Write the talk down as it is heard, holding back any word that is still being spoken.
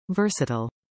Versatile.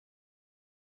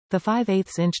 The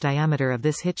 5/8 inch diameter of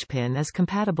this hitch pin is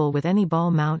compatible with any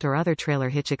ball mount or other trailer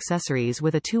hitch accessories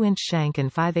with a 2-inch shank and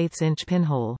 5/8 inch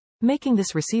pinhole, making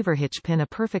this receiver hitch pin a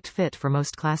perfect fit for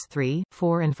most Class 3,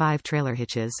 4 and 5 trailer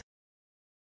hitches.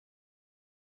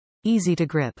 Easy to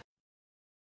grip.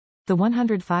 The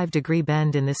 105-degree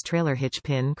bend in this trailer hitch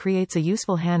pin creates a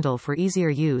useful handle for easier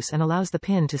use and allows the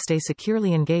pin to stay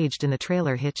securely engaged in the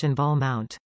trailer hitch and ball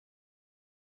mount.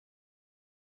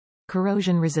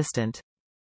 Corrosion resistant.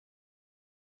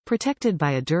 Protected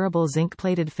by a durable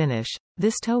zinc-plated finish,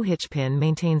 this tow hitch pin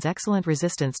maintains excellent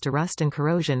resistance to rust and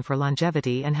corrosion for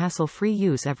longevity and hassle-free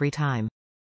use every time.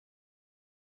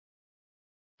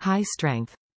 High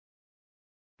strength.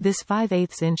 This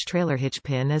 5/8 inch trailer hitch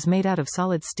pin is made out of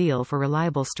solid steel for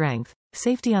reliable strength,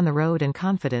 safety on the road and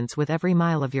confidence with every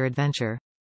mile of your adventure.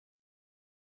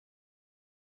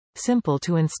 Simple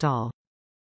to install.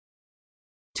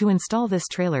 To install this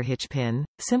trailer hitch pin,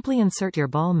 simply insert your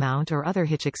ball mount or other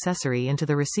hitch accessory into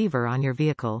the receiver on your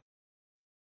vehicle.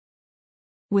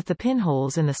 With the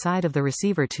pinholes in the side of the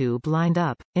receiver tube lined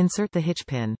up, insert the hitch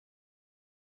pin.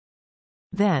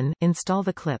 Then, install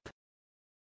the clip.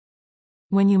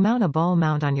 When you mount a ball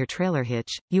mount on your trailer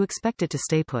hitch, you expect it to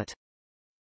stay put.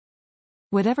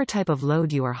 Whatever type of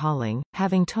load you are hauling,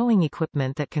 having towing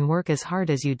equipment that can work as hard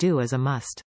as you do is a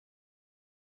must.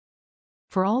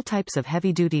 For all types of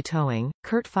heavy-duty towing,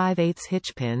 CURT 5/8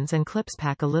 hitch pins and clips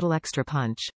pack a little extra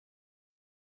punch.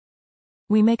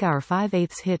 We make our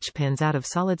 5/8 hitch pins out of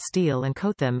solid steel and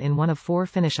coat them in one of 4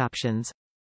 finish options.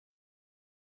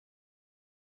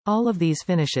 All of these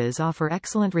finishes offer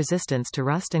excellent resistance to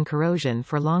rust and corrosion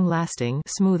for long-lasting,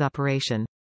 smooth operation.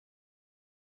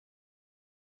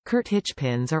 CURT hitch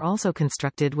pins are also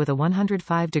constructed with a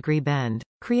 105-degree bend,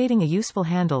 creating a useful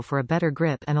handle for a better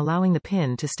grip and allowing the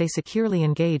pin to stay securely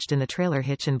engaged in the trailer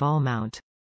hitch and ball mount.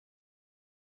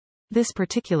 This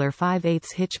particular 5/8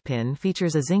 hitch pin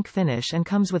features a zinc finish and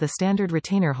comes with a standard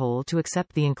retainer hole to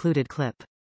accept the included clip.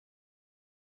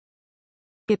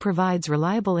 It provides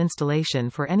reliable installation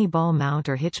for any ball mount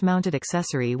or hitch-mounted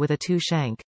accessory with a 2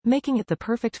 shank, making it the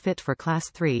perfect fit for Class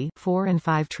 3, 4 and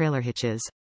 5 trailer hitches.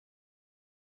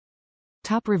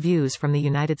 Top reviews from the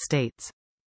United States.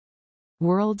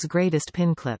 World's greatest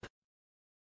pin clip.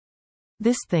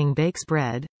 This thing bakes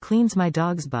bread, cleans my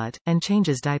dog's butt, and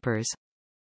changes diapers.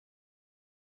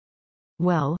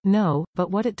 Well, no,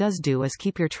 but what it does do is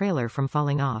keep your trailer from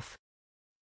falling off.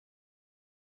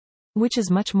 Which is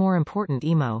much more important,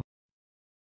 emo.